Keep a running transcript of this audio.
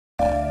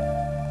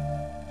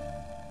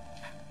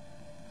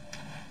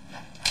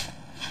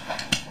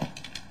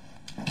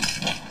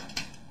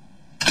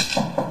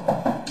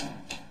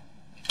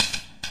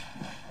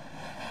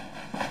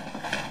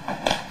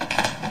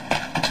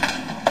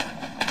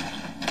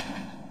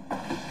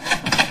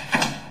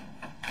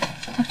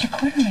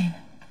Quartermain.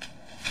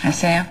 Hi,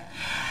 Sam.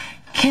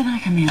 Can I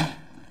come in?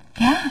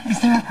 Yeah, is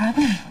there a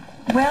problem?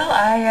 Well,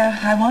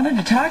 I wanted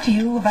to talk to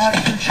you about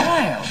your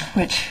child,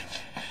 which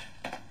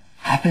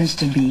happens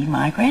to be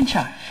my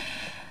grandchild.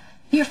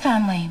 Your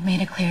family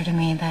made it clear to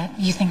me that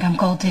you think I'm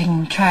gold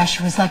digging trash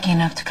who was lucky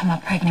enough to come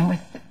up pregnant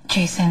with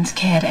Jason's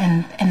kid,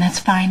 and that's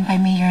fine by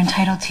me. You're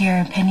entitled to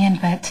your opinion,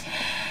 but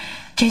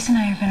Jason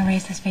and I are going to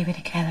raise this baby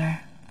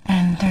together,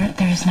 and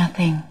there is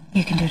nothing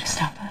you can do to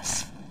stop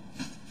us.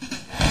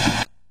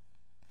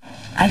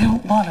 I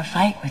don't want to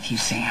fight with you,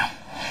 Sam.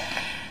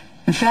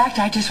 In fact,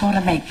 I just want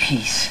to make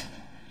peace.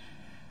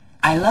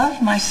 I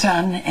love my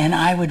son, and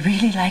I would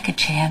really like a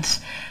chance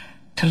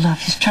to love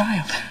his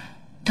child.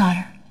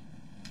 Daughter.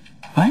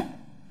 What?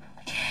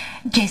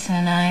 Jason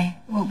and I,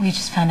 we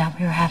just found out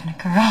we were having a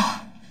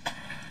girl.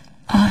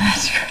 Oh,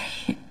 that's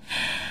great.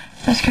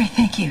 That's great.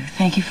 Thank you.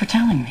 Thank you for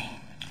telling me.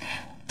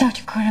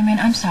 Dr. Quartermain,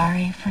 I'm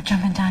sorry for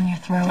jumping down your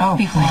throat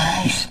before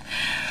please.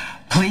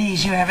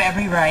 Please, you have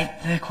every right.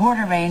 The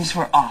Quartermains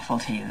were awful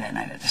to you that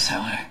night at the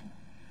cellar.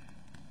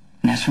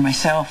 And as for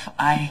myself,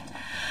 I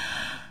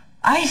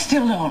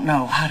still don't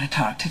know how to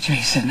talk to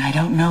Jason. I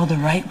don't know the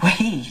right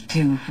way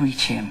to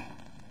reach him.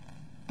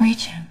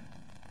 Reach him?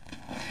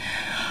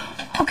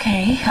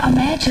 Okay,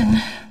 imagine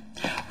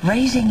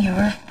raising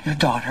your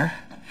daughter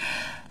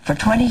for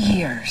 20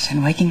 years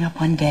and waking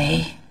up one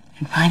day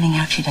and finding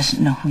out she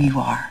doesn't know who you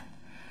are.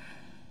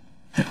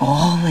 That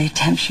all the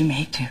attempts you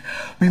make to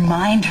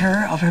remind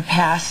her of her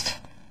past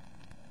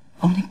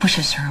only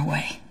pushes her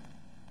away.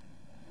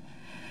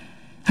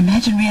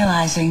 Imagine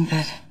realizing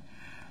that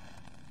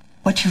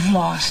what you've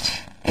lost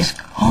is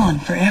gone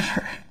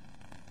forever,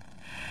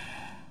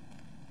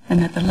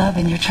 and that the love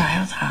in your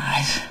child's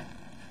eyes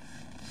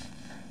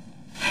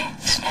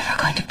is never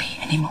going to be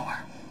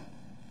anymore.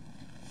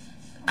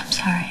 I'm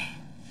sorry.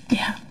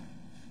 Yeah,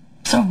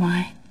 so am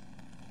I.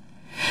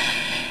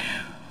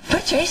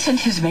 But Jason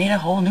has made a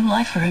whole new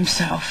life for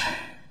himself.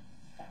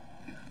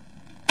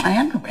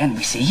 And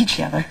we see each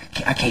other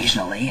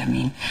occasionally. I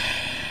mean,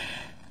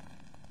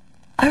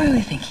 I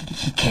really think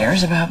he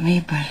cares about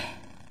me, but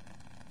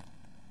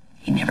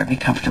he'd never be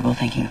comfortable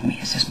thinking of me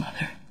as his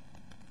mother.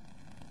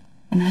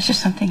 And that's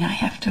just something I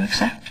have to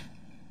accept.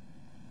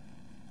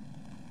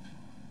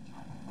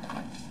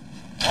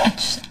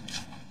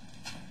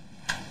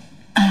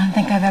 I don't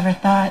think I've ever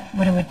thought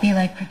what it would be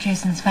like for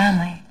Jason's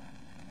family.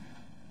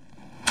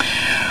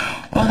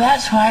 Well,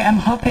 that's why I'm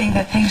hoping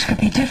that things could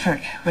be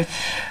different with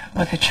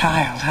a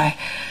child.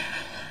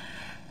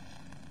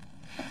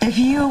 If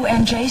you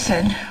and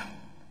Jason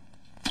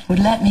would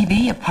let me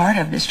be a part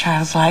of this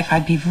child's life,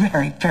 I'd be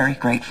very, very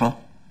grateful.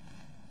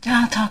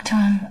 I'll talk to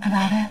him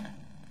about it.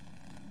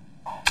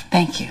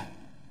 Thank you.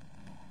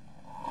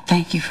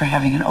 Thank you for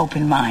having an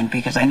open mind,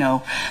 because I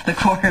know the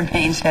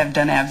Quartermains have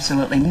done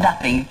absolutely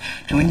nothing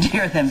to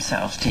endear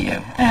themselves to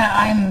you.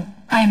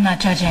 I'm not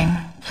judging.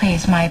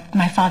 Please,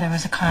 my father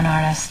was a con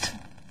artist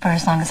for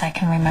as long as I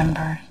can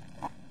remember.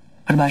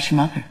 What about your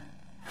mother?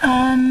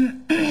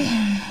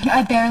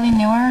 I barely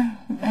knew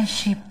her.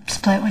 She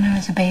split when I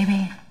was a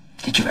baby.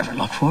 Did you ever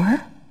look for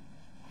her?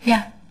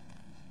 Yeah.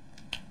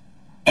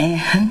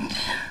 And?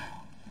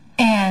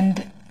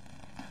 And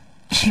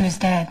she was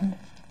dead.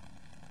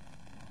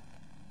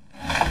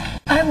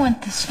 I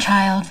want this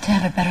child to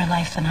have a better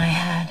life than I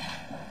had.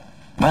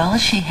 Well,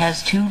 she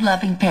has two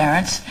loving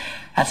parents.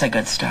 That's a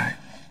good start.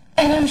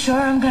 And I'm sure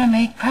I'm going to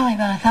make probably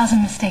about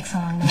 1,000 mistakes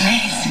along the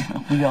way.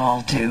 We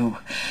all do.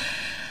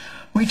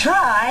 We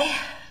try.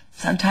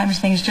 Sometimes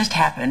things just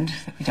happen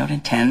that we don't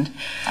intend.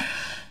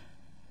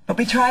 But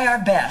we try our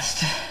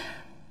best.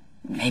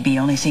 Maybe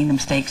only seeing the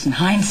mistakes in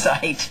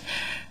hindsight.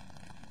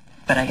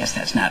 But I guess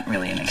that's not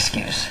really an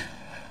excuse.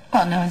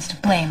 Well, no one's to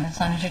blame as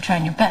long as you're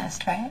trying your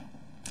best, right?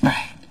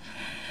 Right.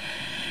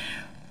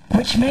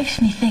 Which makes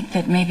me think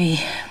that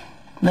maybe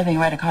living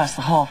right across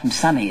the hall from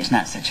Sonny is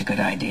not such a good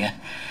idea.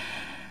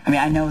 I mean,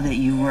 I know that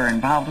you were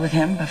involved with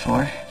him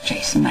before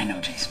Jason. I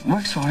know Jason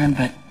works for him,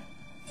 but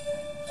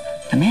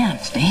the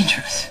man's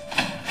dangerous.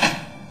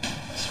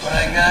 That's what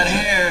I got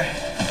here.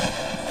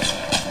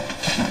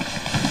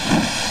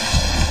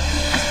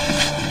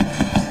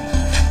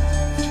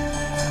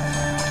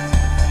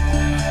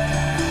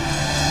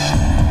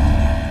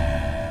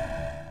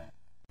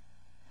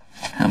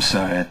 I'm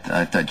sorry.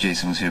 I thought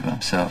Jason was here by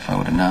himself. I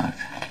would have knocked.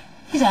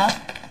 He's out.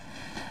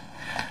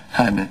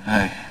 Hi,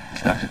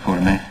 Dr.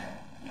 Quartermain.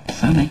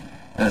 Sonny?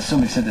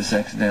 Somebody sent this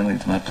accidentally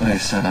to my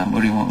place.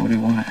 What do you want? What do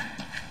you want?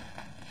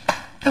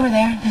 Over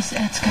there. It's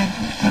good.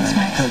 It's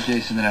nice. Tell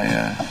Jason that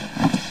I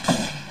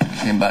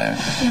came by.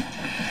 Yep.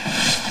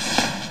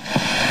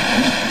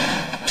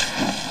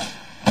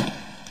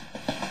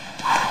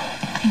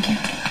 Thank you.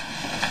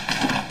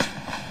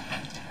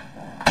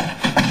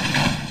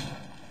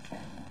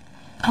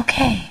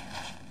 Okay.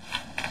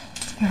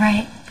 You're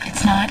right.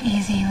 It's not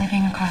easy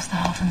living across the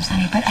hall from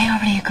Sonny, but I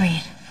already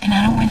agreed. And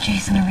I don't want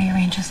Jason to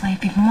rearrange his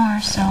life even more,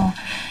 so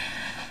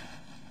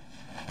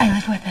I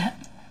live with it.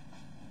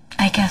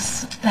 I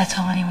guess that's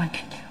all anyone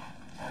can do.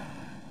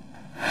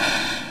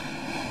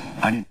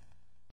 I didn't...